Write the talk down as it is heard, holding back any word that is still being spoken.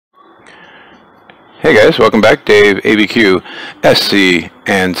Hey guys, welcome back. Dave, ABQ, SC,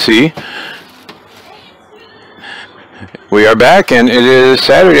 and C. We are back and it is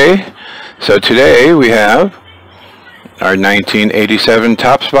Saturday. So today we have our 1987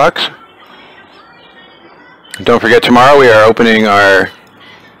 Topps box. Don't forget, tomorrow we are opening our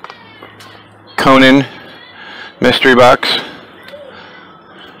Conan mystery box.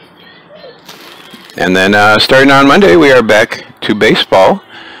 And then starting on Monday we are back to baseball.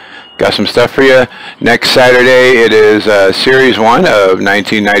 Got some stuff for you. Next Saturday it is Series 1 of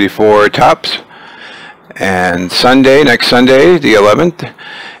 1994 Topps. And next Sunday, the 11th,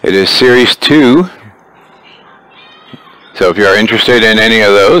 it is Series 2. So if you are interested in any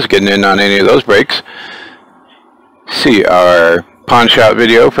of those, getting in on any of those breaks, see our pawn shop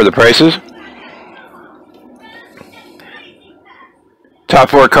video for the prices.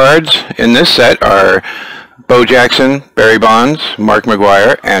 Top 4 cards in this set are Bo Jackson, Barry Bonds, Mark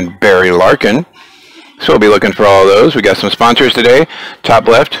McGwire, and Barry Larkin. So we'll be looking for all of those. We got some sponsors today. Top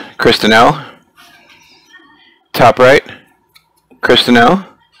left, Kristinell. Top right, Kristinell.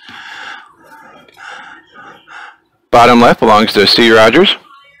 Bottom left belongs to C. Rogers.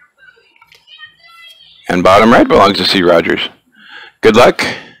 And bottom right belongs to C. Rogers. Good luck.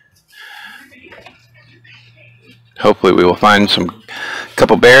 Hopefully we will find some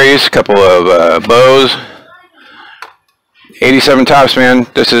couple berries, couple of bows. 87 Topps, man.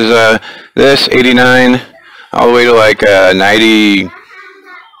 This is this 89 all the way to like 90,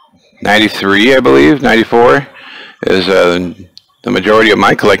 93, I believe, 94 is the majority of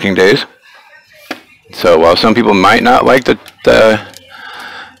my collecting days. So while some people might not like the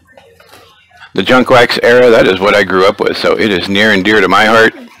junk wax era, that is what I grew up with. So it is near and dear to my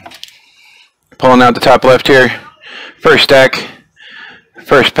heart. Pulling out the top left here. First stack,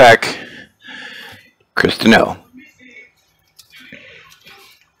 first pack, Kristinell.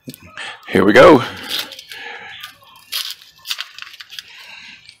 Here we go. In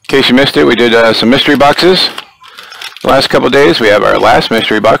case you missed it, we did some mystery boxes the last couple days. We have our last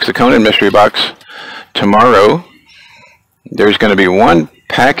mystery box, the Conan mystery box, tomorrow. There's going to be one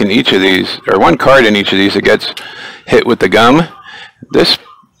pack in each of these, or one card in each of these that gets hit with the gum. This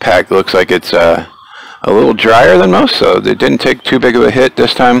pack looks like it's a little drier than most, so they didn't take too big of a hit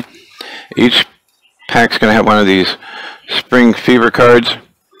this time. Each pack's going to have one of these spring fever cards,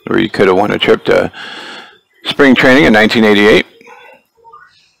 where you could have won a trip to spring training in 1988.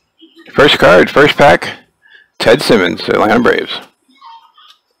 First card, first pack, Ted Simmons, Atlanta Braves.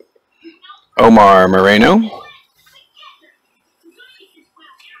 Omar Moreno.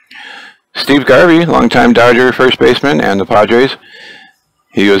 Steve Garvey, longtime Dodger first baseman and the Padres.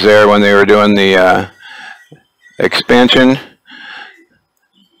 He was there when they were doing the expansion.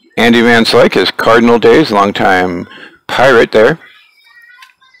 Andy Van Slyke, his Cardinal days, longtime Pirate there.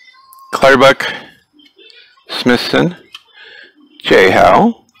 Clutterbuck, Smithson, Jay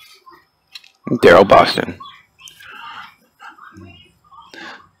Howe, and Darryl Boston.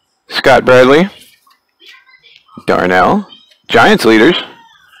 Scott Bradley, Darnell, Giants leaders,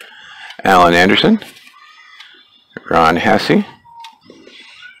 Alan Anderson, Ron Hassey,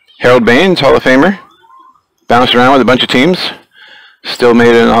 Harold Baines, Hall of Famer, bounced around with a bunch of teams, still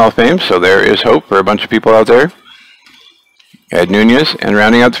made it in the Hall of Fame, so there is hope for a bunch of people out there. Ed Nunez, and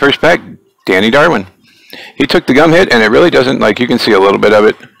rounding out the first pack, Danny Darwin. He took the gum hit, and it really doesn't, like, you can see a little bit of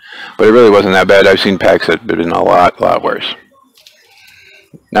it, but it really wasn't that bad. I've seen packs that have been a lot worse.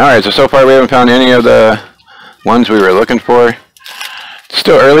 Alright, so far we haven't found any of the ones we were looking for. It's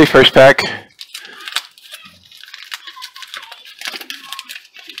still early, first pack.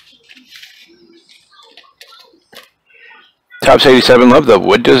 Topps 87, love the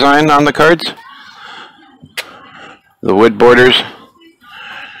wood design on the cards. The wood borders.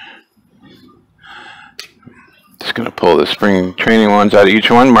 Just going to pull the spring training ones out of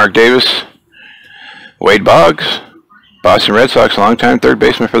each one. Mark Davis, Wade Boggs, Boston Red Sox, longtime third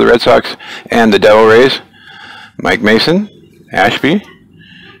baseman for the Red Sox and the Devil Rays. Mike Mason, Ashby,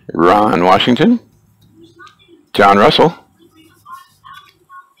 Ron Washington, John Russell,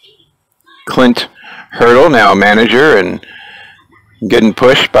 Clint Hurdle, now manager and getting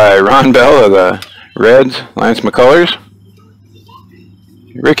pushed by Ron Bell of the Reds, Lance McCullers.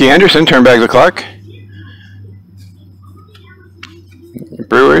 Ricky Anderson, turn back the clock.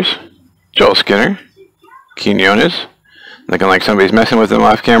 Brewers, Joel Skinner, Quinones, looking like somebody's messing with him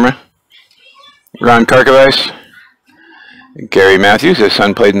off camera. Ron Karkovice, Gary Matthews, his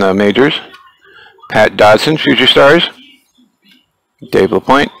son played in the majors. Pat Dodson, Future Stars, Dave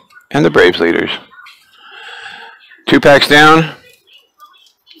LaPointe, and the Braves leaders. 2 packs down.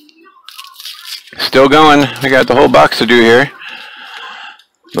 Still going. We got the whole box to do here.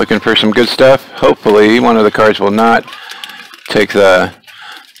 Looking for some good stuff. Hopefully one of the cards will not take the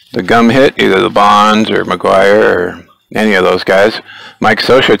gum hit, either the Bonds or McGwire or any of those guys. Mike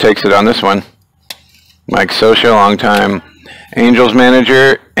Scioscia takes it on this one. Mike Scioscia, longtime Angels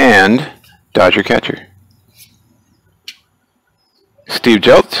manager and Dodger catcher. Steve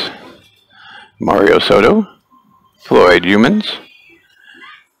Jeltz, Mario Soto, Floyd Humans,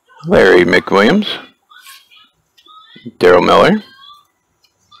 Larry McWilliams, Daryl Miller,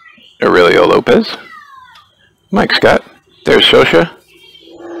 Aurelio Lopez, Mike Scott, there's Scioscia,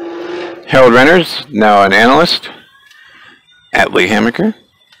 Harold Renners, now an analyst, Atlee Hammaker,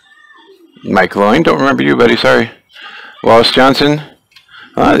 Mike Loyne, don't remember you, buddy, sorry, Wallace Johnson,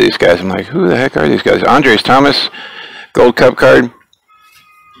 a lot of these guys, I'm like, who the heck are these guys? Andres Thomas, Gold Cup card,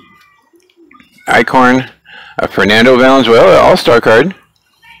 Icorn, a Fernando Valenzuela All-Star card,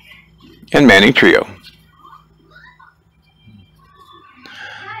 and Manny Trio.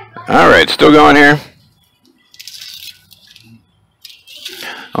 Alright, still going here.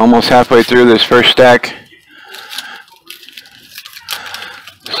 Almost halfway through this first stack.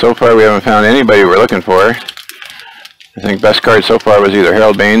 So far we haven't found anybody we're looking for. I think best card so far was either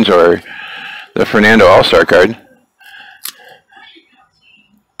Harold Baines or the Fernando All-Star card.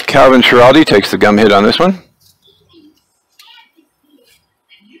 Calvin Schiraldi takes the gum hit on this one.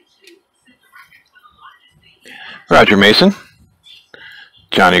 Roger Mason,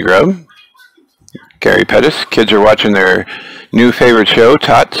 Johnny Grubb, Gary Pettis. Kids are watching their new favorite show,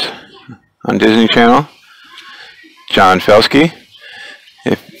 Tots, on Disney Channel. John Felsky.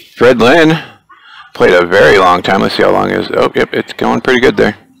 If Fred Lynn played a very long time. Let's see how long it is. Oh, yep, it's going pretty good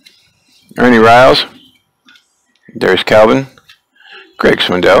there. Ernie Riles. There's Calvin. Greg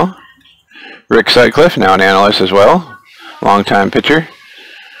Swindell. Rick Sutcliffe, now an analyst as well. Longtime pitcher.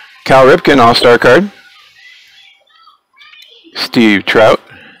 Cal Ripken, All-Star card. Steve Trout.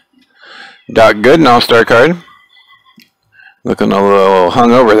 Doc Gooden, All-Star card. Looking a little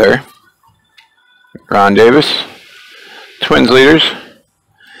hung over there. Ron Davis. Twins leaders.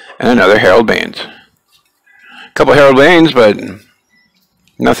 And another Harold Baines. A couple Harold Baines, but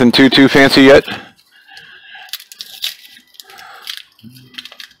nothing too fancy yet.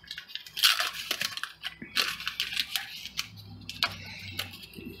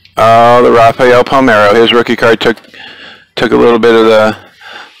 Oh, the Rafael Palmeiro. His rookie card took a little bit of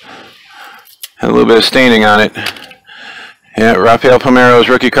had a little bit of staining on it. Yeah, Rafael Palmeiro's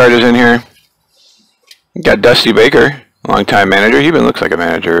rookie card is in here. Got Dusty Baker, longtime manager. He even looks like a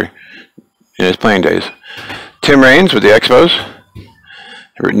manager in his playing days. Tim Raines with the Expos.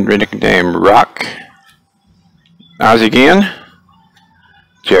 Nickname Rock. Ozzie Guillen.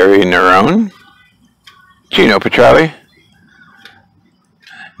 Jerry Nerone. Gino Petrelli.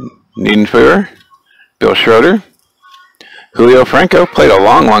 Niedenfuhr, Bill Schroeder, Julio Franco, played a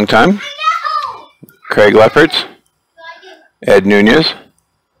long time, Craig Lefferts, Ed Nunez,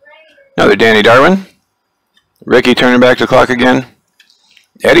 another Danny Darwin, Ricky turning back the clock again,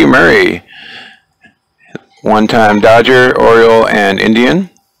 Eddie Murray, one-time Dodger, Oriole, and Indian,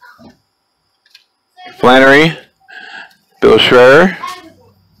 Flannery, Bill Schreier,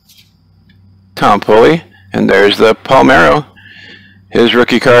 Tom Pulley, and there's the Palmeiro. His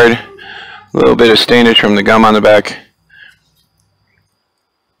rookie card, a little bit of stainage from the gum on the back.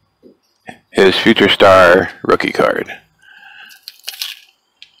 His Future Star rookie card.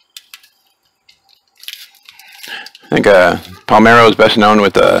 I think Palmeiro is best known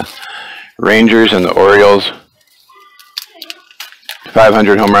with the Rangers and the Orioles.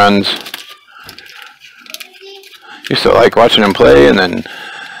 500 home runs. Used to like watching him play, and then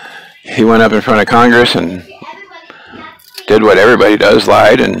he went up in front of Congress and did what everybody does,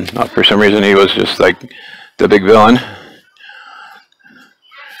 lied, and for some reason he was just like the big villain.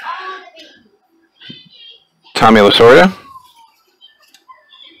 Tommy Lasorda,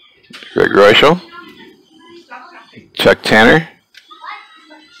 Greg Royschel, Chuck Tanner,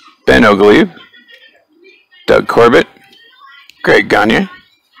 Ben Ogleve, Doug Corbett, Greg Gagne,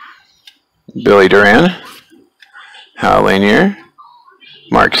 Billy Duran, Hal Lanier,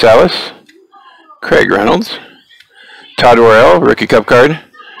 Mark Salas, Craig Reynolds, Todd Worrell, rookie cup card.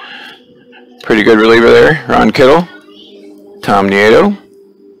 Pretty good reliever there. Ron Kittle, Tom Nieto,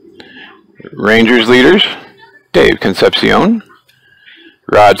 Rangers leaders, Dave Concepcion,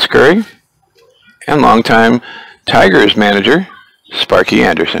 Rod Scurry, and longtime Tigers manager, Sparky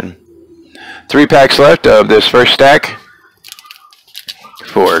Anderson. 3 packs left of this first stack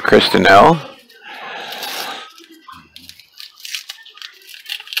for Kristen L.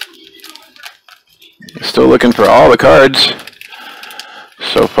 Still looking for all the cards.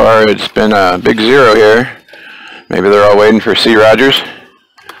 So far it's been a big zero here. Maybe they're all waiting for C. Rogers.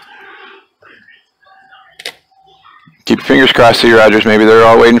 Keep your fingers crossed, C. Rogers. Maybe they're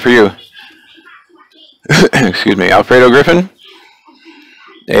all waiting for you. Excuse me. Alfredo Griffin.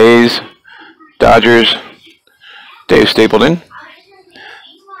 A's. Dodgers. Dave Stapleton.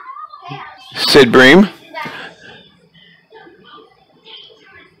 Sid Bream.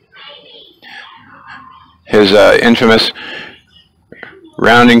 His infamous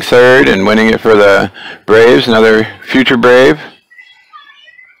rounding third and winning it for the Braves. Another future Brave.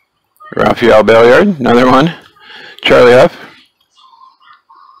 Rafael Belliard. Another one. Charlie Huff.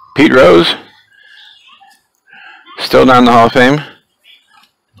 Pete Rose. Still down in the Hall of Fame.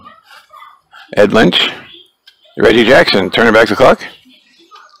 Ed Lynch. Reggie Jackson. Turning back the clock.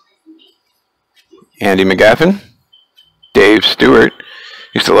 Andy McGaffin. Dave Stewart.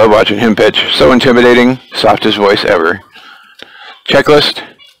 Used to love watching him pitch. So intimidating. Softest voice ever. Checklist.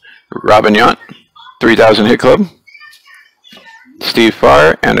 Robin Yount. 3,000 hit club. Steve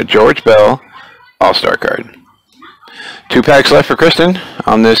Farr and a George Bell All-Star card. 2 packs left for Kristen.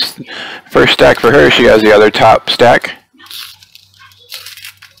 On this first stack for her, she has the other top stack.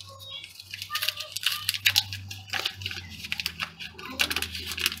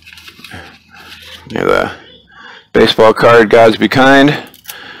 Here the baseball card, Gods Be Kind.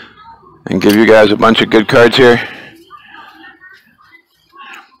 And give you guys a bunch of good cards here.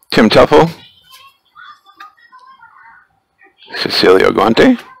 Tim Tuffle. Cecilio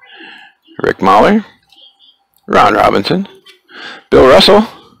Guante. Rick Mahler. Ron Robinson. Bill Russell.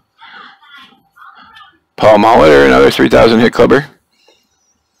 Paul Molitor, another 3,000 hit clubber.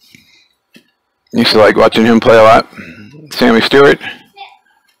 Used to like watching him play a lot. Sammy Stewart.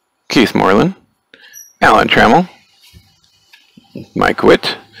 Keith Moreland. Alan Trammell. Mike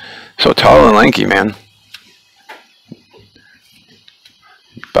Witt. So tall and lanky, man.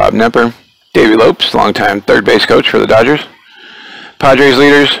 Bob Nepper. Davey Lopes, longtime third base coach for the Dodgers. Padres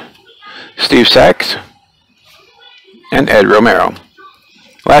leaders. Steve Sachs. And Ed Romero.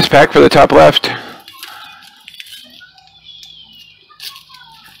 Last pack for the top left.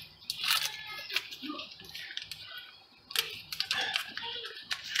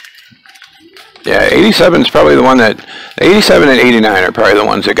 Yeah, 87 is probably the one that, 87 and 89 are probably the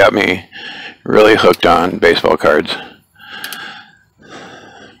ones that got me really hooked on baseball cards.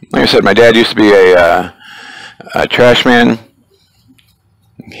 Like I said, my dad used to be a trash man.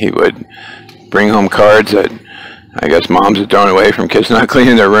 He would bring home cards that I guess moms had thrown away from kids not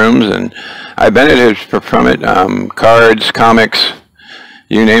cleaning their rooms, and I benefited from it. Cards, comics,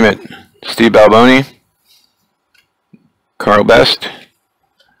 you name it. Steve Balboni, Carl Best,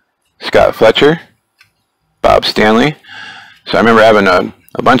 Scott Fletcher, Bob Stanley. So I remember having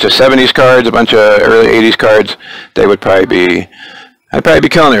a bunch of 70s cards, a bunch of early 80s cards. They would probably be, I'd probably be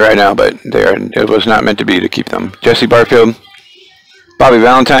killing it right now, but it was not meant to be to keep them. Jesse Barfield, Bobby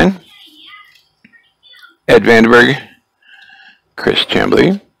Valentine, Ed Vandenberg, Chris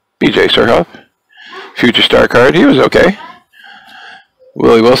Chambly, BJ Surhoff, future star card, he was okay.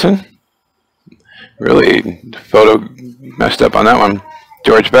 Willie Wilson, really photo messed up on that one.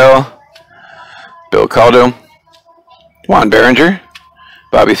 George Bell, Bill Caldo, Juan Berenger,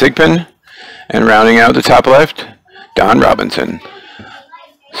 Bobby Thigpen, and rounding out the top left, Don Robinson.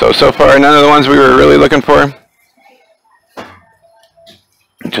 So far, none of the ones we were really looking for.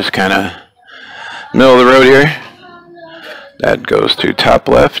 Just kind of middle of the road here. That goes to top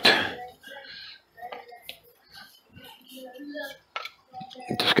left.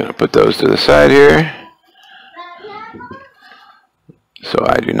 I'm just going to put those to the side here so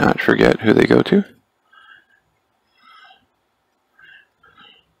I do not forget who they go to.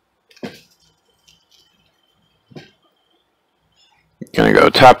 Going to go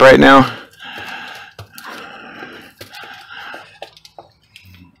top right now.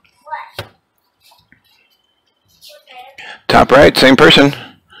 Top right, same person.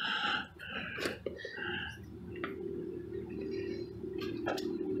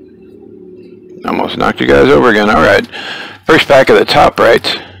 Almost knocked you guys over again. All right. First pack of the top right.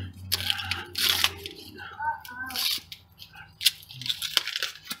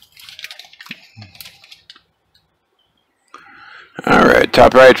 All right,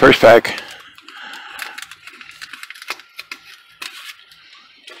 top right, first pack.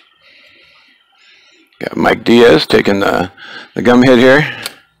 Got Mike Diaz taking the gum hit here.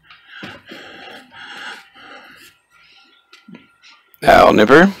 Al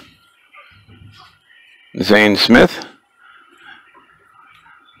Nipper. Zane Smith.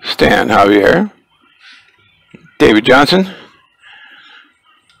 Stan Javier. David Johnson.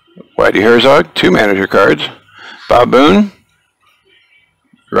 Whitey Herzog, 2 manager cards. Bob Boone.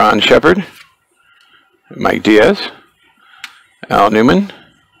 Ron Shepard. Mike Diaz. Al Newman.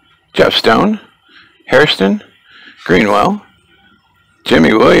 Jeff Stone. Hairston. Greenwell,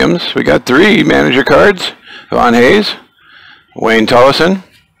 Jimmy Williams. We got 3 manager cards. Von Hayes, Wayne Tollison,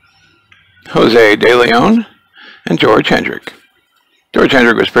 Jose De Leon, and George Hendrick. George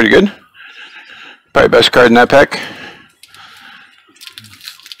Hendrick was pretty good. Probably best card in that pack.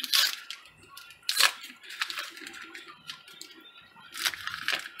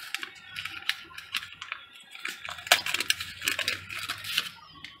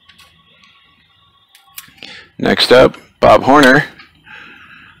 Next up, Bob Horner,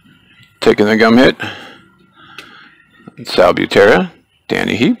 taking the gum hit. Sal Butera,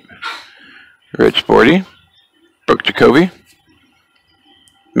 Danny Heap, Rich Bordy, Brooke Jacoby.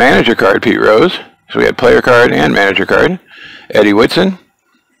 Manager card, Pete Rose. So we had player card and manager card. Eddie Whitson,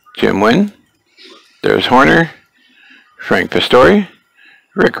 Jim Wynn. There's Horner, Frank Pistori,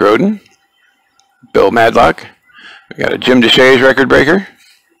 Rick Roden, Bill Madlock. We got a Jim DeShays record breaker.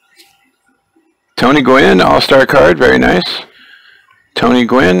 Tony Gwynn, all-star card, very nice. Tony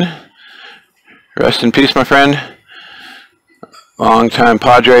Gwynn, rest in peace, my friend. Longtime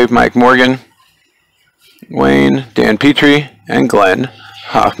Padre, Mike Morgan, Wayne, Dan Petrie, and Glenn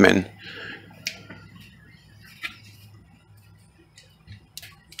Hoffman.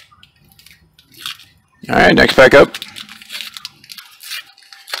 All right, next pack up.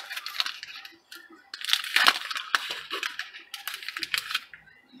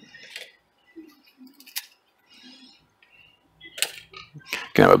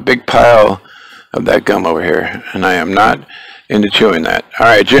 Can have a big pile of that gum over here, and I am not into chewing that. All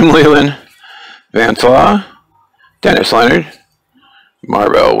right, Jim Leland, Vance Law, Dennis Leonard,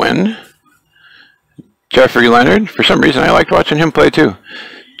 Marvell Wynn, Jeffrey Leonard. For some reason, I liked watching him play too.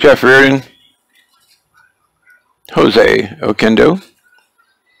 Jeff Reardon, Jose Oquendo,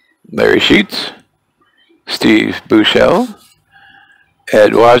 Larry Sheets, Steve Buchel,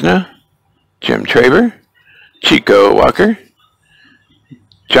 Ed Wozna, Jim Traber, Chico Walker,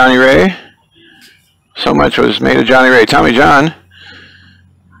 Johnny Ray. So much was made of Johnny Ray. Tommy John,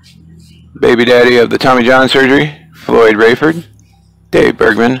 baby daddy of the Tommy John surgery, Floyd Rayford, Dave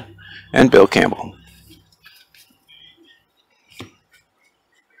Bergman, and Bill Campbell.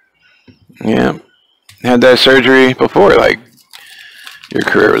 Yeah, had that surgery before, like your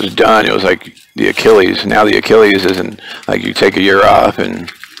career was done. It was like the Achilles. Now the Achilles isn't like you take a year off,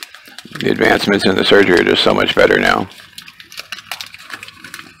 and the advancements in the surgery are just so much better now.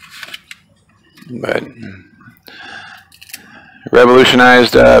 But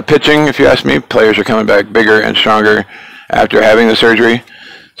revolutionized pitching, if you ask me. Players are coming back bigger and stronger after having the surgery,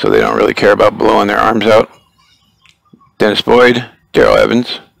 so they don't really care about blowing their arms out. Dennis Boyd, Darrell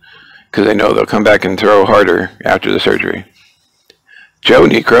Evans, because they know they'll come back and throw harder after the surgery. Joe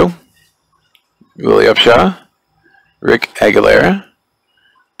Niekro, Willie Upshaw, Rick Aguilera,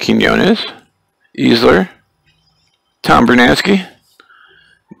 Quinones, Easler, Tom Brunansky,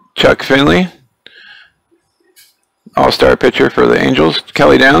 Chuck Finley, all-star pitcher for the Angels,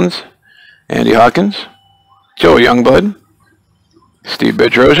 Kelly Downs, Andy Hawkins, Joe Youngblood, Steve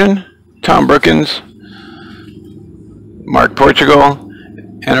Bedrosian, Tom Brookins, Mark Portugal,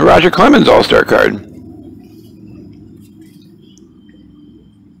 and a Roger Clemens all-star card.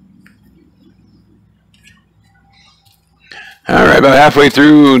 All right, about halfway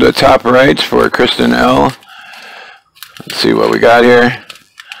through the top rights for Kristen L. Let's see what we got here.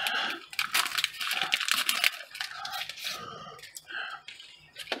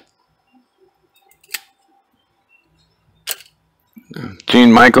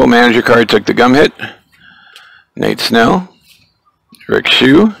 Gene Michael, manager card, took the gum hit. Nate Snell, Rick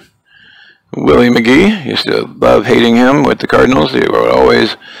Shue, Willie McGee. Used to love hating him with the Cardinals. They were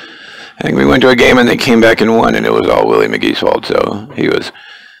always, I think we went to a game and they came back and won, and it was all Willie McGee's fault, so he was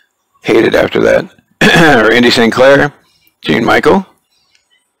hated after that. Randy St. Clair, Gene Michael,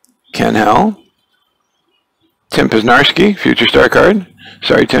 Ken Howell, Tim Poznarski, future star card.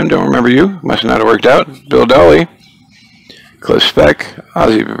 Sorry, Tim, don't remember you. Must not have worked out. Bill Dolly, Cliff Speck,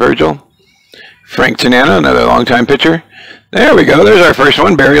 Ozzie Virgil, Frank Tanana, another longtime pitcher. There we go. There's our first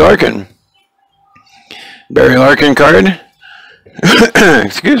one, Barry Larkin. Barry Larkin card.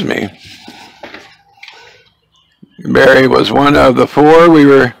 Excuse me. Barry was one of the 4 we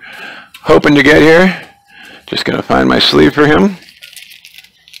were hoping to get here. Just going to find my sleeve for him.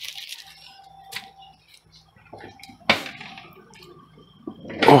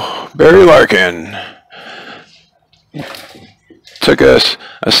 Oh, Barry Larkin. Took us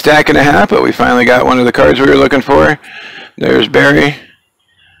a stack and a half, but we finally got one of the cards we were looking for. There's Barry.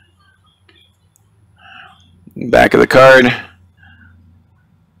 Back of the card.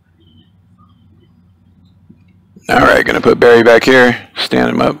 All right, going to put Barry back here. Stand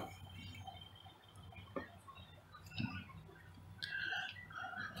him up.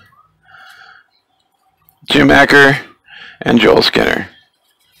 Jim Acker, and Joel Skinner.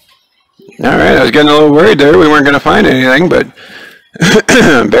 All right, I was getting a little worried there. We weren't going to find anything, but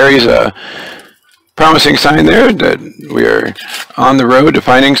Barry's a promising sign there that we are on the road to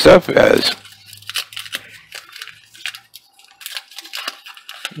finding stuff. As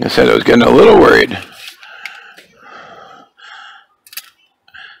I said, I was getting a little worried.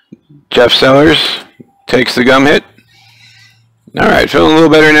 Jeff Sellers takes the gum hit. All right, feeling a little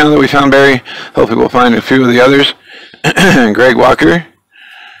better now that we found Barry. Hopefully we'll find a few of the others. Greg Walker,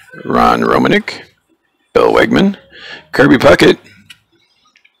 Ron Romanek, Bill Wegman, Kirby Puckett,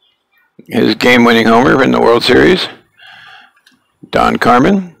 his game-winning homer in the World Series, Don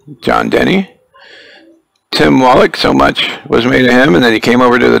Carmen, John Denny, Tim Wallach. So much was made of him, and then he came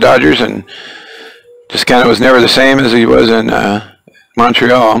over to the Dodgers and just kind of was never the same as he was in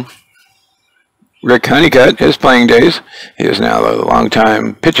Montreal. Rick Honeycutt, his playing days. He is now the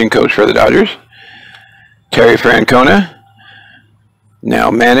longtime pitching coach for the Dodgers. Terry Francona,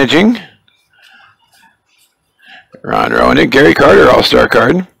 now managing. Ron Rowan, Gary Carter, All-Star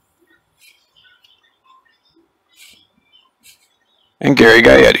card. And Gary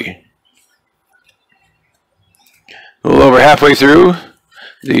Gaetti. A little over halfway through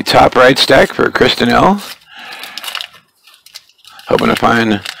the top right stack for Kristen L. Hoping to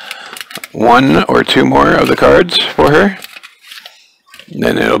find one or two more of the cards for her. And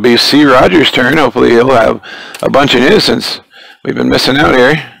then it'll be C. Rogers' turn. Hopefully he'll have a bunch in his since we've been missing out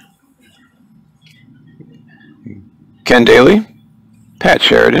here. Ken Daly, Pat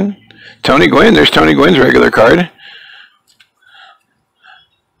Sheridan, Tony Gwynn. There's Tony Gwynn's regular card.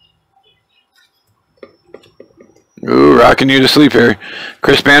 Ooh, rocking you to sleep here.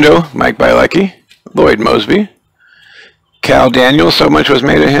 Chris Bando, Mike Bielecki, Lloyd Mosby, Cal Daniels. So much was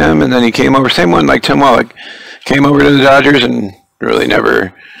made of him, and then he came over, same one like Tim Wallach, came over to the Dodgers and really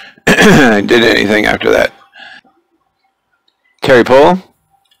never did anything after that. Terry Pohl,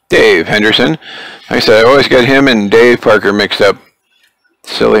 Dave Henderson. Like I said, I always get him and Dave Parker mixed up.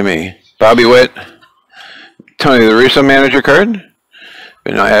 Silly me. Bobby Witt, Tony La Russa manager card.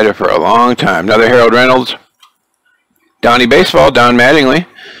 Been at it for a long time. Another Harold Reynolds. Donnie Baseball, Don Mattingly.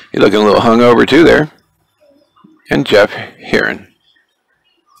 He's looking a little hungover too there. And Jeff Heron.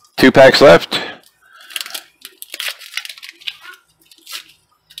 2 packs left.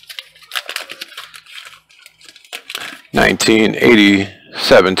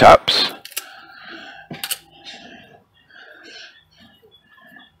 $19.87 tops.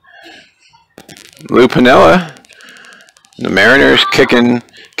 Lou Piniella. The Mariners kicking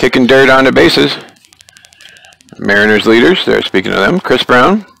dirt on the bases. Mariners leaders, they're speaking of them. Chris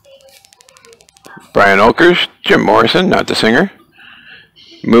Brown, Brian Olkers, Jim Morrison, not the singer.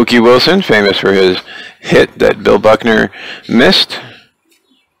 Mookie Wilson, famous for his hit that Bill Buckner missed.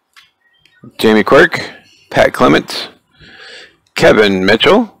 Jamie Quirk, Pat Clements, Kevin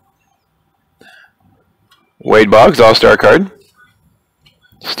Mitchell, Wade Boggs, All-Star card.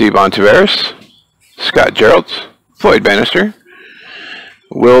 Steve Ontiveros, Scott Geralds, Floyd Bannister,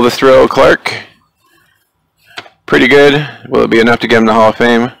 Will the Thrill Clark. Pretty good. Will it be enough to get him to the Hall of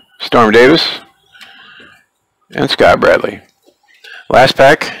Fame? Storm Davis and Scott Bradley. Last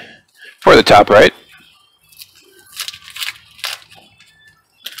pack for the top right.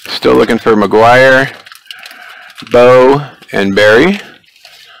 Still looking for McGwire, Bo, and Barry.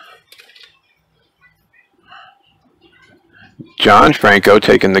 John Franco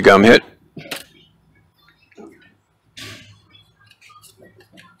taking the gum hit.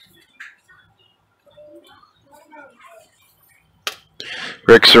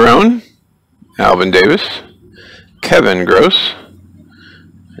 Rick Cerrone, Alvin Davis, Kevin Gross,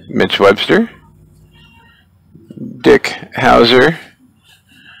 Mitch Webster, Dick Hauser,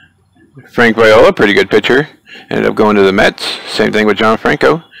 Frank Viola, pretty good pitcher, ended up going to the Mets. Same thing with John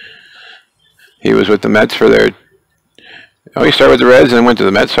Franco. He was with the Mets for their... Oh, he started with the Reds and then went to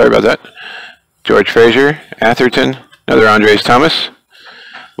the Mets. Sorry about that. George Frazier, Atherton, another Andres Thomas,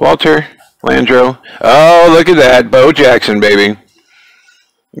 Walter, Landreau. Oh, look at that. Bo Jackson, baby.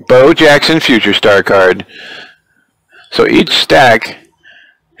 Bo Jackson Future Star card. So each stack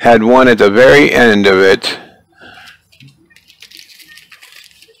had one at the very end of it.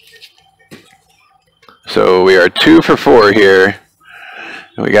 So we are 2 for 4 here.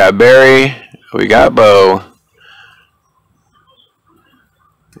 We got Barry, we got Bo.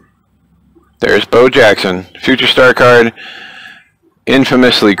 There's Bo Jackson, Future Star card,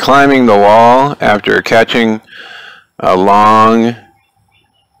 infamously climbing the wall after catching a long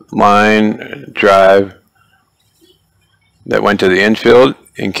line drive that went to the infield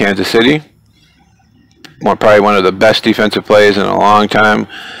in Kansas City. Probably one of the best defensive plays in a long time.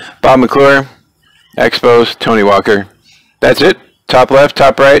 Bob McClure, Expos, Tony Walker. That's it. Top left,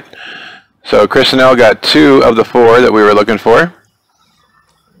 top right. So Chris and Elle got 2 of the 4 that we were looking for.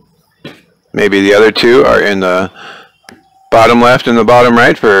 Maybe the other 2 are in the bottom left and the bottom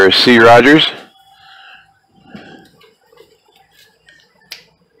right for C. Rogers.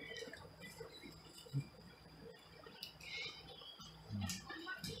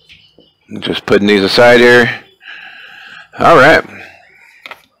 Just putting these aside here. All right.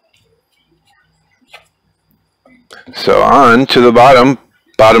 So on to the bottom.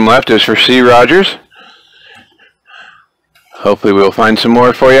 Bottom left is for C. Rogers. Hopefully we'll find some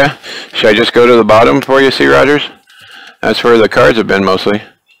more for you. Should I just go to the bottom for you, C. Rogers? That's where the cards have been mostly.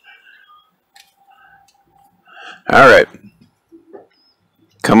 All right.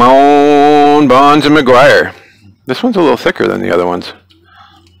 Come on, Bonds and McGwire. This one's a little thicker than the other ones.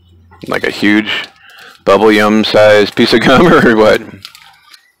 Like a huge bubble yum sized piece of gum or what?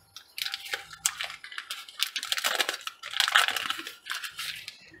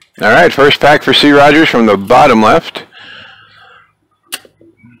 All right, first pack for C. Rogers from the bottom left.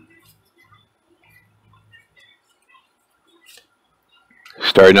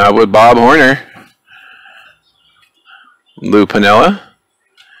 Starting out with Bob Horner, Lou Piniella,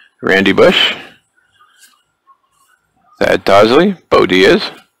 Randy Bush, Thad Tosley, Bo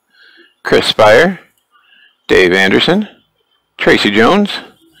Diaz, Chris Spire, Dave Anderson, Tracy Jones,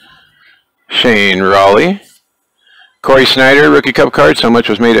 Shane Raleigh, Corey Snyder, rookie cup card. So much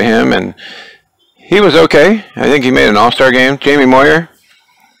was made of him, and he was okay. I think he made an all-star game. Jamie Moyer,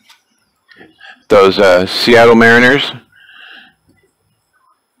 those Seattle Mariners.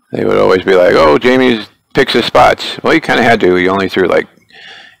 They would always be like, oh, Jamie picks his spots. Well, he kind of had to. He only threw like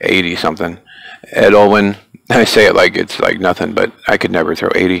 80 something. Ed Olwin, I say it like it's like nothing, but I could never throw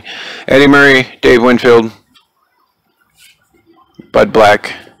 80. Eddie Murray, Dave Winfield, Bud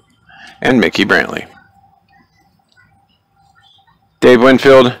Black, and Mickey Brantley. Dave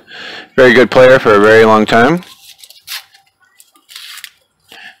Winfield, very good player for a very long time.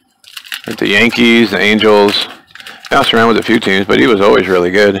 With the Yankees, the Angels, bounced around with a few teams, but he was always really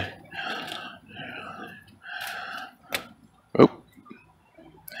good. Oh.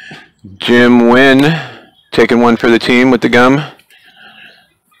 Jim Wynn, taking one for the team with the gum.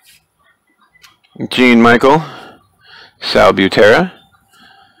 Gene Michael, Sal Butera,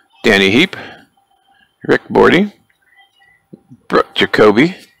 Danny Heap, Rick Bordy, Brooke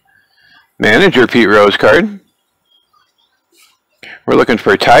Jacoby, manager Pete Rose card. We're looking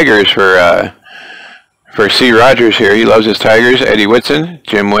for Tigers for C. Rogers here. He loves his Tigers. Eddie Whitson,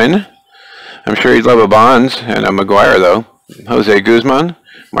 Jim Wynn. I'm sure he'd love a Bonds and a McGwire though. Jose Guzman,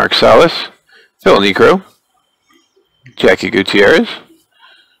 Mark Salas, Phil Necro, Jackie Gutierrez,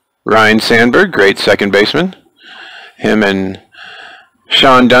 Ryan Sandberg, great second baseman. Him and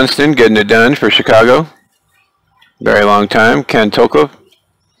Sean Dunston getting it done for Chicago. Very long time. Ken Tolkov.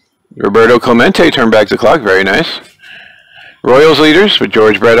 Roberto Clemente turned back the clock. Very nice. Royals leaders with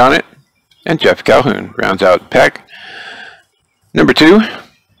George Brett on it. And Jeff Calhoun rounds out pack number 2.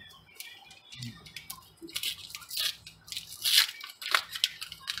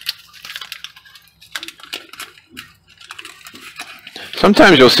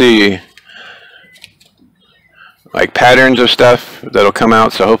 Sometimes you'll see like patterns of stuff that'll come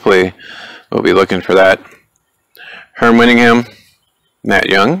out, so hopefully we'll be looking for that. Herm Winningham, Matt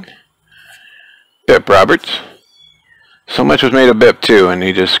Young, Bip Roberts. So much was made of Bip too, and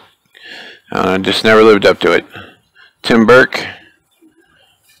he just never lived up to it. Tim Burke,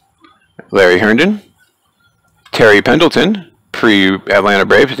 Larry Herndon, Terry Pendleton, pre-Atlanta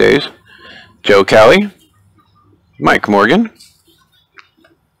Braves days, Joe Cali, Mike Morgan,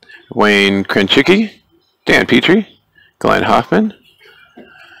 Wayne Krenchicki, Dan Petrie, Glenn Hoffman,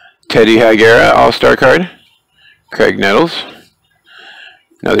 Teddy Higuera, All-Star card, Craig Nettles,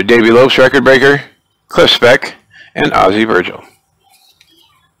 another Davey Lopes record breaker, Cliff Speck, and Ozzie Virgil.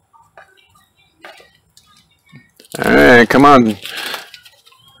 All right, come on.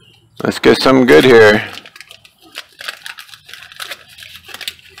 Let's get something good here.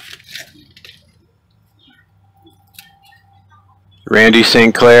 Randy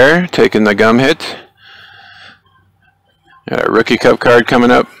St. Clair taking the gum hit. Got a rookie cup card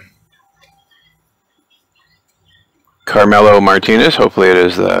coming up. Carmelo Martinez, hopefully it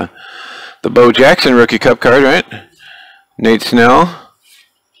is the Bo Jackson rookie cup card, right? Nate Snell,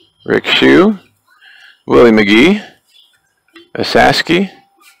 Rick Shue, Willie McGee, Asaski,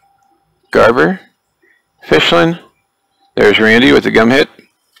 Garber, Fishlin. There's Randy with the gum hit.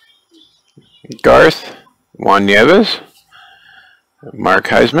 Garth, Juan Nieves, Mark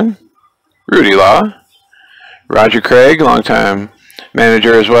Heisman, Rudy Law, Roger Craig, longtime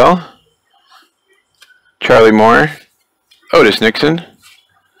manager as well. Charlie Moore, Otis Nixon,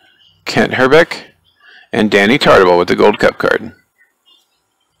 Kent Herbeck, and Danny Tartable with the Gold Cup card.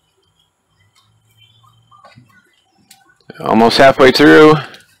 Almost halfway through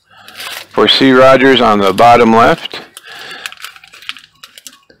for C. Rogers on the bottom left.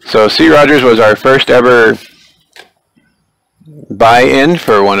 So C. Rogers was our first ever buy-in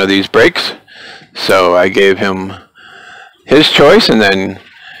for one of these breaks. So I gave him his choice, and then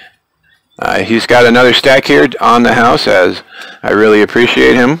he's got another stack here on the house, as I really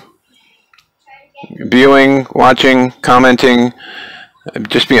appreciate him viewing, watching, commenting,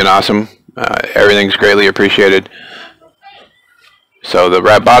 just being awesome. Everything's greatly appreciated. So the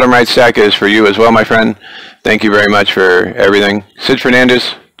bottom right stack is for you as well, my friend. Thank you very much for everything. Sid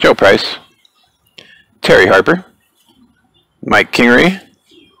Fernandez, Joe Price, Terry Harper, Mike Kingery,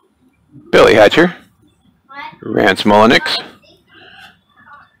 Billy Hatcher, Rance Mullenix,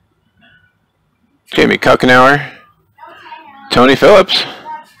 Jamie Kuckenauer, Tony Phillips,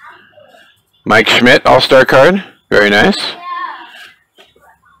 Mike Schmidt, All-Star card, very nice.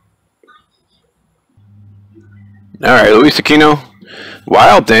 Alright, Luis Aquino,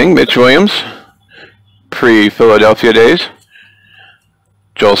 Wild Thing, Mitch Williams, pre-Philadelphia days,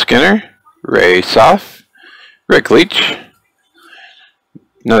 Joel Skinner, Ray Soff, Rick Leach,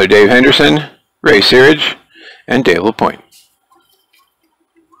 another Dave Henderson, Ray Searage, and Dave LaPointe.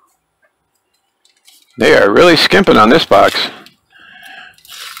 They are really skimping on this box.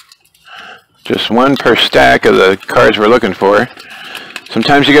 Just one per stack of the cards we're looking for.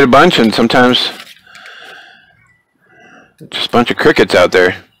 Sometimes you get a bunch, and sometimes just a bunch of crickets out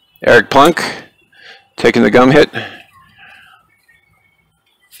there. Eric Plunk taking the gum hit.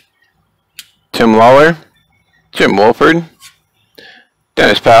 Tim Lawler, Jim Wolford,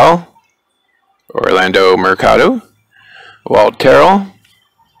 Dennis Powell, Orlando Mercado, Walt Terrell,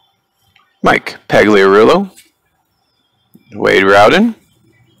 Mike Pagliarulo, Wade Rowden.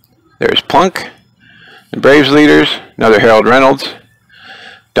 There's Plunk. The Braves leaders, another Harold Reynolds,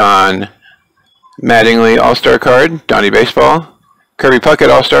 Don Mattingly All-Star card, Donnie Baseball, Kirby Puckett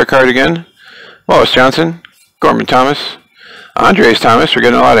All-Star card again, Wallace Johnson, Gorman Thomas, Andres Thomas. We're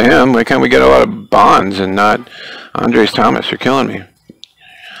getting a lot of him. Why can't we get a lot of Bonds and not Andres Thomas? You're killing me.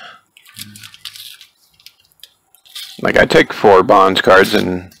 Like, I take 4 Bonds cards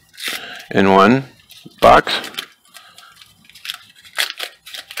in one box.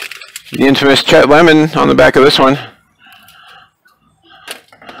 The infamous Chet Lemon on the back of this one.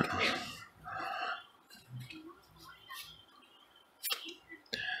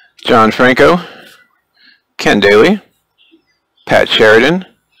 John Franco, Ken Daly, Pat Sheridan,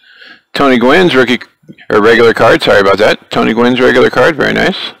 Tony Gwynn's regular card. Sorry about that. Tony Gwynn's regular card. Very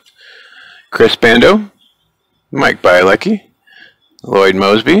nice. Chris Bando, Mike Bielecki, Lloyd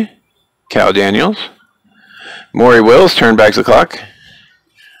Mosby, Cal Daniels, Maury Wills, turn back the clock,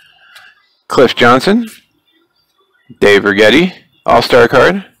 Cliff Johnson, Dave Righetti, All-Star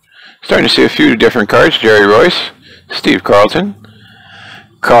card. Starting to see a few different cards. Jerry Royce, Steve Carlton,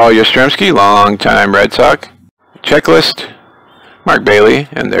 Carl Yastrzemski, long-time Red Sox, Checklist, Mark Bailey,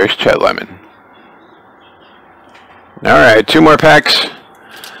 and there's Chet Lemon. Alright, 2 more packs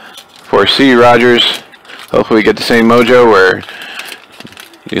for C. Rogers. Hopefully we get the same mojo where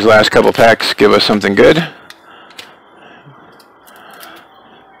these last couple packs give us something good.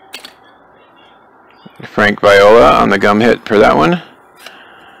 Frank Viola on the gum hit for that one.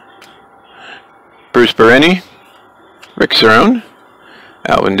 Bruce Bereni, Rick Cerrone,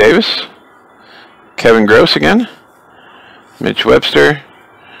 Alvin Davis, Kevin Gross again, Mitch Webster,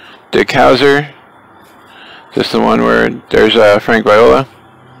 Dick Hauser. Is this the one where there's Frank Viola,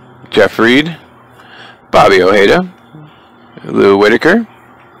 Jeff Reed, Bobby Ojeda, Lou Whitaker,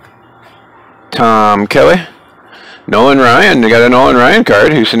 Tom Kelly, Nolan Ryan. They got a Nolan Ryan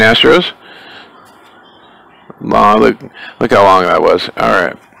card, Houston Astros. Look how long that was.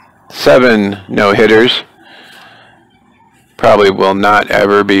 Alright. 7 no-hitters. Probably will not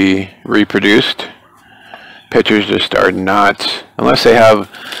ever be reproduced. Pitchers just are not, unless they have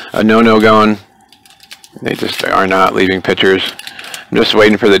a no-no going, they just are not leaving pitchers. I'm just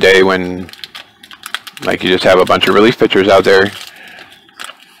waiting for the day when, like, you just have a bunch of relief pitchers out there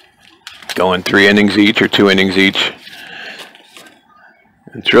going 3 innings each or 2 innings each.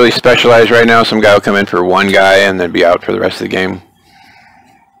 It's really specialized right now. Some guy will come in for 1 guy and then be out for the rest of the game.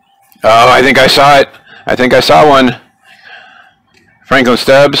 Oh, I think I saw it. I think I saw one. Franklin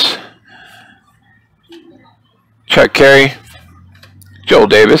Stubbs, Chuck Carey, Joel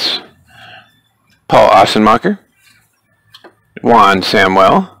Davis, Paul Ossenmacher, Juan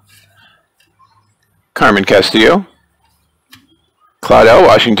Samuel, Carmen Castillo, Claudel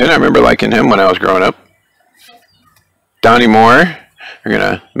Washington. I remember liking him when I was growing up. Donnie Moore. We're going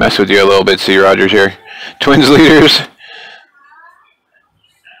to mess with you a little bit, C. Rogers here. Twins leaders.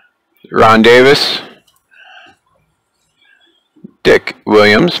 Ron Davis. Dick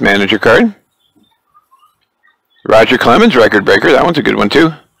Williams, manager card. Roger Clemens, record breaker. That one's a good one,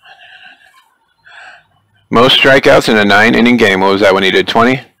 too. Most strikeouts in a 9-inning game. What was that when he did?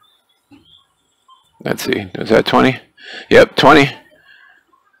 20? Let's see. Was that 20? Yep, 20.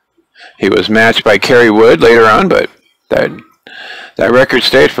 He was matched by Kerry Wood later on, but that record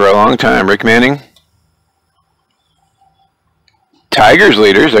stayed for a long time. Rick Manning. Tigers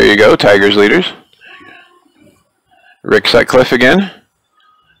leaders. There you go. Tigers leaders. Rick Sutcliffe again.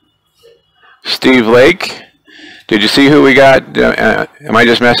 Steve Lake. Did you see who we got? Am I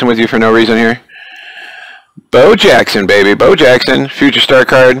just messing with you for no reason here? Bo Jackson, baby. Bo Jackson. Future star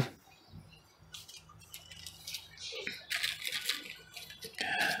card.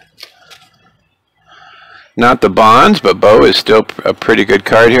 Not the Bonds, but Bo is still a pretty good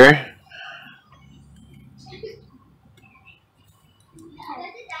card here.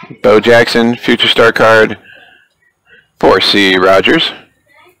 Bo Jackson, future star card for C. Rogers.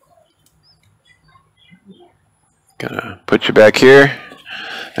 Gonna put you back here.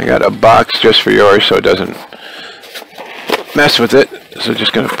 I got a box just for yours so it doesn't mess with it. So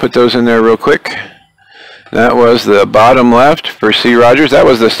just gonna put those in there real quick. That was the bottom left for C. Rogers. That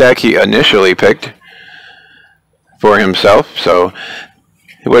was the stack he initially picked for himself, so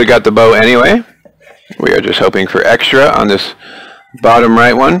he would have got the Bo anyway. We are just hoping for extra on this bottom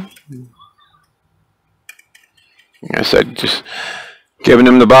right one. Like I said, just giving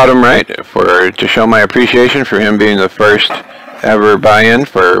him the bottom right to show my appreciation for him being the first ever buy-in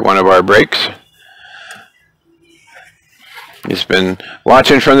for one of our breaks. He's been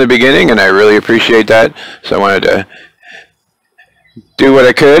watching from the beginning, and I really appreciate that. So I wanted to do what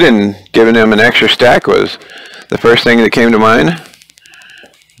I could, and giving him an extra stack was the first thing that came to mind.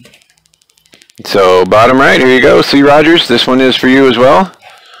 So bottom right, here you go, C. Rogers. This one is for you as well.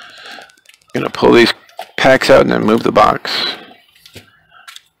 I'm gonna pull these packs out and then move the box.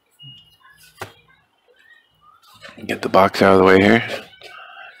 Get the box out of the way here.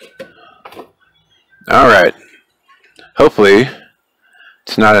 All right. Hopefully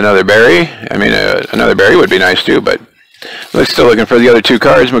it's not another Barry. I mean, another Barry would be nice too, but we're still looking for the other two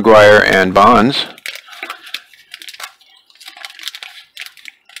cards, McGwire and Bonds.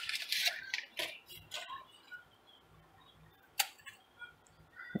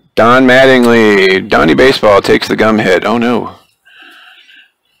 Don Mattingly, Donnie Baseball takes the gum hit. Oh no.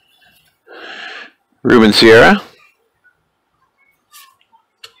 Ruben Sierra.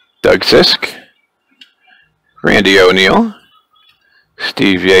 Doug Sisk. Randy O'Neal.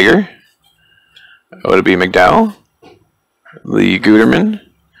 Steve Yeager. Oda B. McDowell. Lee Guterman.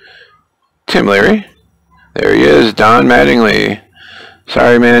 Tim Leary. There he is, Don Mattingly.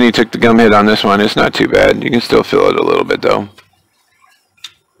 Sorry, man, you took the gum hit on this one. It's not too bad. You can still feel it a little bit, though.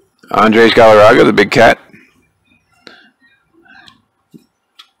 Andres Galarraga, the big cat.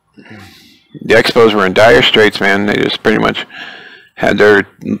 The Expos were in dire straits, man. They just pretty much had their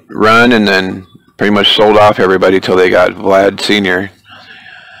run and then pretty much sold off everybody till they got Vlad Sr.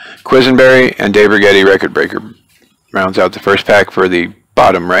 Quisenberry and Dave Rigetti, record breaker, rounds out the first pack for the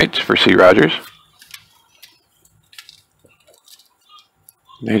bottom right for C. Rogers.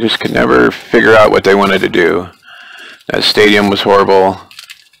 They just could never figure out what they wanted to do. That stadium was horrible.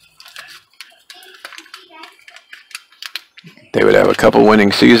 They would have a couple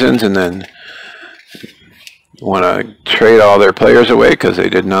winning seasons and then want to trade all their players away because they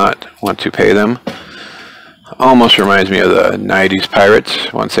did not want to pay them. Almost reminds me of the 90s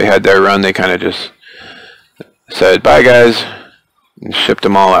Pirates. Once they had their run, they kind of just said, bye guys, and shipped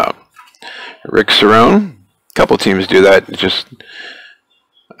them all out. Rick Cerrone, a couple teams do that. It's just,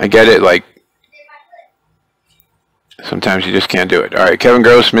 I get it, like, sometimes you just can't do it. All right, Kevin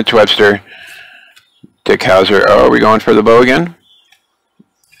Gross, Mitch Webster, Dick Hauser. Oh, are we going for the Bo again?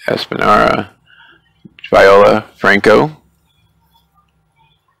 Espinara, Viola, Franco,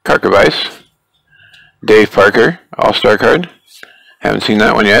 Karkovice, Dave Parker, All-Star card. Haven't seen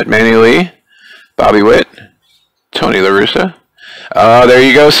that one yet. Manny Lee, Bobby Witt, Tony La Russa. Oh, there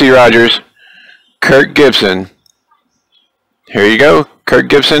you go, C. Rogers. Kirk Gibson. Here you go, Kirk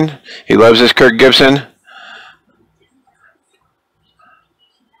Gibson. He loves this Kirk Gibson.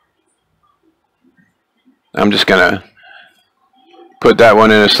 I'm just going to put that one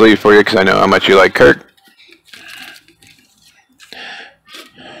in a sleeve for you because I know how much you like Kirk.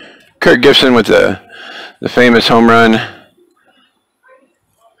 Kirk Gibson with the famous home run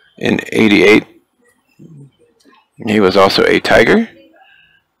in '88. He was also a Tiger.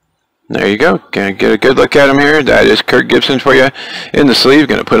 There you go. Gonna get a good look at him here. That is Kirk Gibson for you in the sleeve.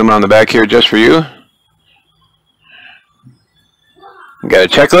 Gonna put him on the back here just for you. Got a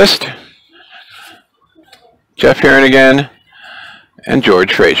checklist. Jeff Heron again, and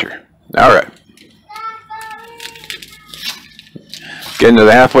George Frazier. All right. Getting to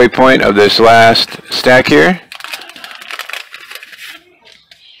the halfway point of this last stack here.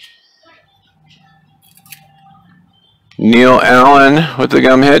 Neil Allen with the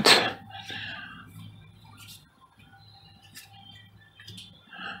gum hit.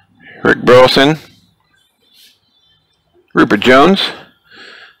 Rick Burleson. Rupert Jones.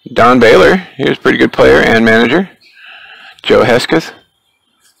 Don Baylor. He was a pretty good player and manager. Joe Hesketh.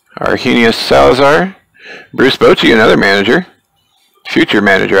 Arrhenius Salazar. Bruce Bochy, another manager. Future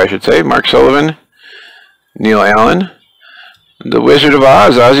manager, I should say. Mark Sullivan. Neil Allen. The Wizard of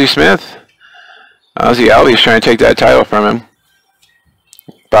Oz, Ozzie Smith. Ozzie Albies trying to take that title from him.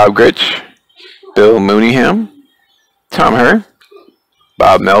 Bob Gritch. Bill Mooneyham. Tom Herr.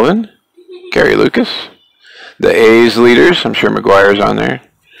 Bob Melvin. Gary Lucas. The A's leaders. I'm sure McGwire's on there.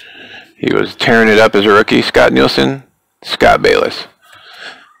 He was tearing it up as a rookie. Scott Nielsen. Scott Bayless.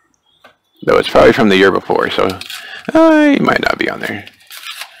 Though it's probably from the year before, so he might not be on there.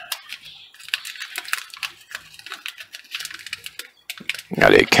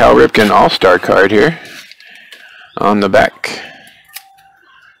 Got a Cal Ripken All-Star card here on the back.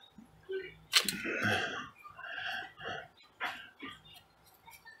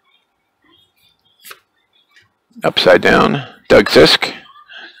 Upside down, Doug Sisk,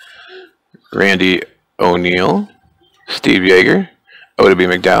 Randy O'Neill, Steve Yeager, O.W.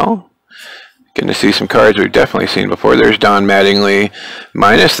 McDowell. Getting to see some cards we've definitely seen before. There's Don Mattingly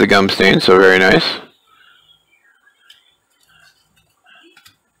minus the gum stain, so very nice.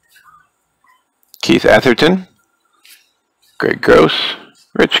 Keith Atherton, Greg Gross,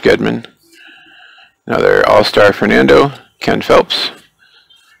 Rich Gedman, another All-Star Fernando, Ken Phelps,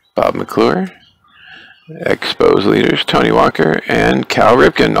 Bob McClure, Expos leaders, Tony Walker, and Cal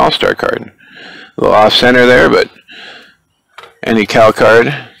Ripken All-Star card. A little off-center there, but any Cal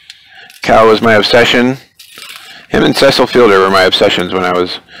card. Cal was my obsession. Him and Cecil Fielder were my obsessions when I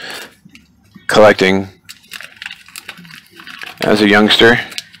was collecting as a youngster.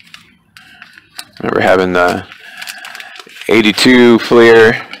 I remember having the 82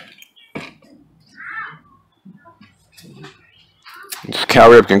 Fleer. Just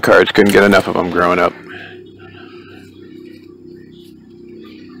Cal Ripken cards, couldn't get enough of them growing up.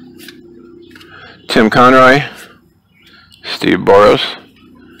 Tim Conroy, Steve Boros,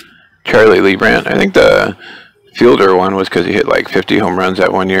 Charlie Lee Brandt. I think the Fielder one was because he hit like 50 home runs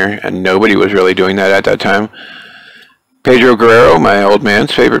that one year, and nobody was really doing that at that time. Pedro Guerrero, my old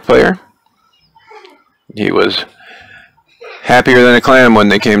man's favorite player. He was happier than a clam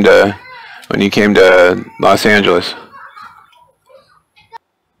when he came to Los Angeles.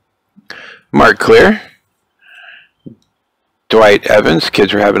 Mark Clear, Dwight Evans.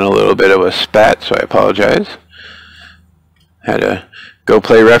 Kids were having a little bit of a spat, so I apologize. Had to go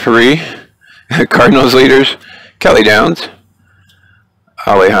play referee. Cardinals leaders, Kelly Downs,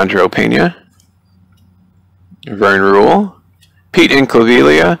 Alejandro Pena, Vern Rule, Pete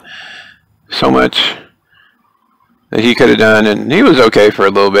Inclavilia. So much that he could have done, and he was okay for a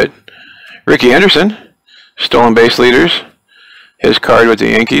little bit. Ricky Anderson, stolen base leaders. His card with the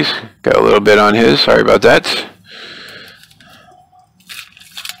Yankees. Got a little bit on his. Sorry about that.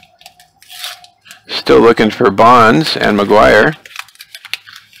 Still looking for Bonds and McGwire.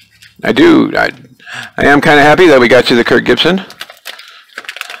 I am kind of happy that we got you the Kirk Gibson.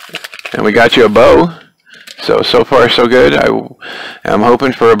 And we got you a Bo. So far so good. I am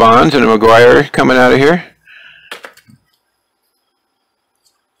hoping for a Bonds and a McGwire coming out of here.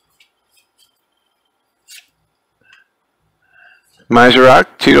 Miserock,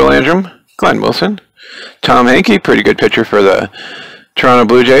 Tito Landrum, Glenn Wilson, Tom Hankey, pretty good pitcher for the Toronto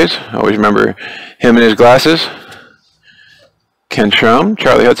Blue Jays. Always remember him and his glasses. Ken Schrum,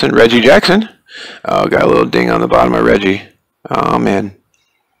 Charlie Hudson, Reggie Jackson. Oh, got a little ding on the bottom of Reggie. Oh, man.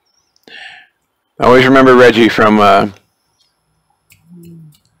 I always remember Reggie from... I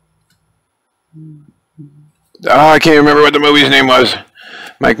can't remember what the movie's name was.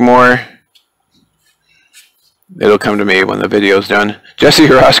 Mike Moore. It'll come to me when the video's done. Jesse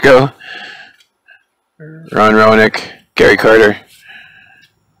Orozco, Ron Roenick, Gary Carter,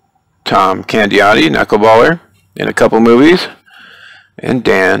 Tom Candiotti, knuckleballer, in a couple movies, and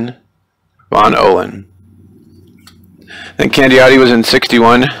Dan Von Olin. I think Candiotti was in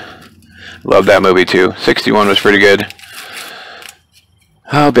 61. Love that movie too. 61 was pretty good.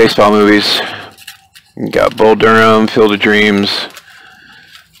 Oh, baseball movies. You got Bull Durham, Field of Dreams,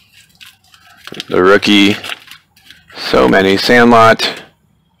 The rookie. So many. Sandlot.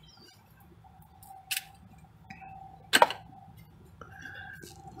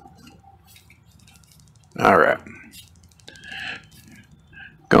 All right.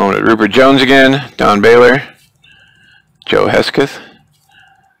 Going with Rupert Jones again. Don Baylor. Joe Hesketh.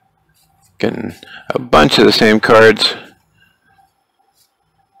 Getting a bunch of the same cards.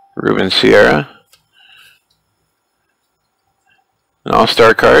 Ruben Sierra. An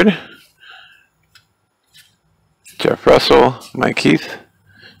all-star card. Jeff Russell. Mike Heath.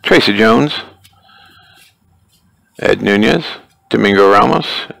 Tracy Jones. Ed Nunez. Domingo Ramos.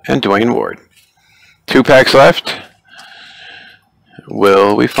 And Dwayne Ward. 2 packs left.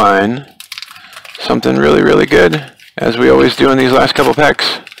 Will we find something really, really good, as we always do in these last couple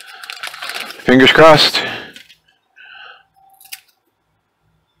packs? Fingers crossed.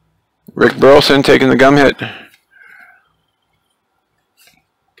 Rick Burleson taking the gum hit.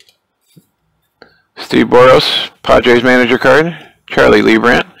 Steve Boros, Padres manager card. Charlie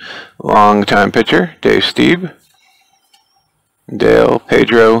Leibrandt, longtime pitcher. Dave Stieb. Dale,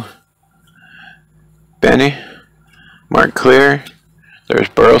 Pedro, Benny, Mark Clear. There's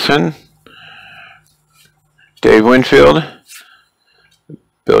Burleson. Dave Winfield.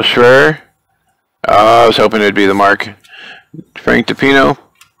 Bill Schreier. I was hoping it'd be the mark. Frank DePino.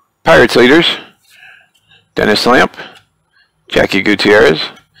 Pirates leaders. Dennis Lamp. Jackie Gutierrez.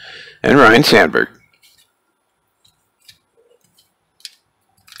 And Ryan Sandberg.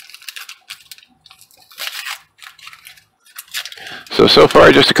 So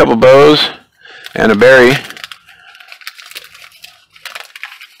far just a couple Bows and a Barry.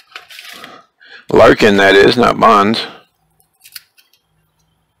 Larkin, that is, not Bonds.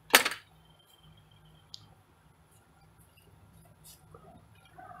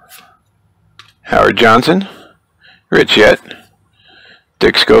 Howard Johnson. Rich Yett.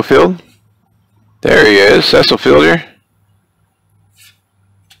 Dick Schofield. There he is, Cecil Fielder.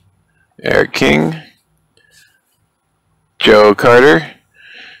 Eric King. Joe Carter.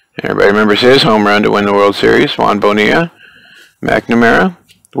 Everybody remembers his home run to win the World Series. Juan Bonilla. McNamara.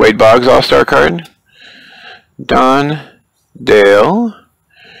 Wade Boggs All-Star card. Don Dale.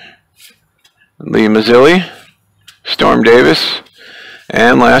 Lee Mazzilli. Storm Davis.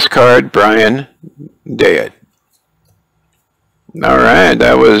 And last card, Brian Dayett. Alright,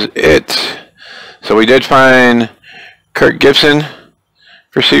 that was it. So we did find Kirk Gibson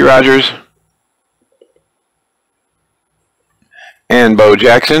for C. Rogers. And Bo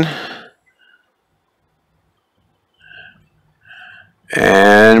Jackson.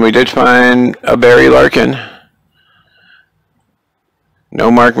 And we did find a Barry Larkin. No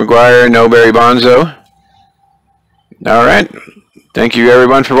Mark McGwire, no Barry Bonds though. Alright. Thank you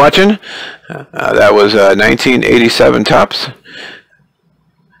everyone for watching. That was 1987 Topps.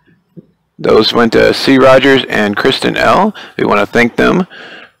 Those went to C. Rogers and Kristen L. We want to thank them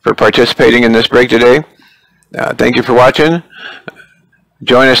for participating in this break today. Thank you for watching.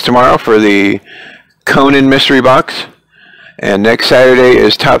 Join us tomorrow for the Conan Mystery Box. And next Saturday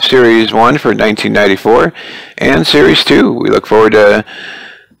is Top Series 1 for 1994 and Series 2. We look forward to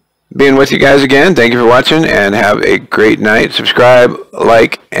being with you guys again. Thank you for watching and have a great night. Subscribe,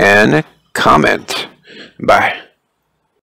 like, and comment. Bye.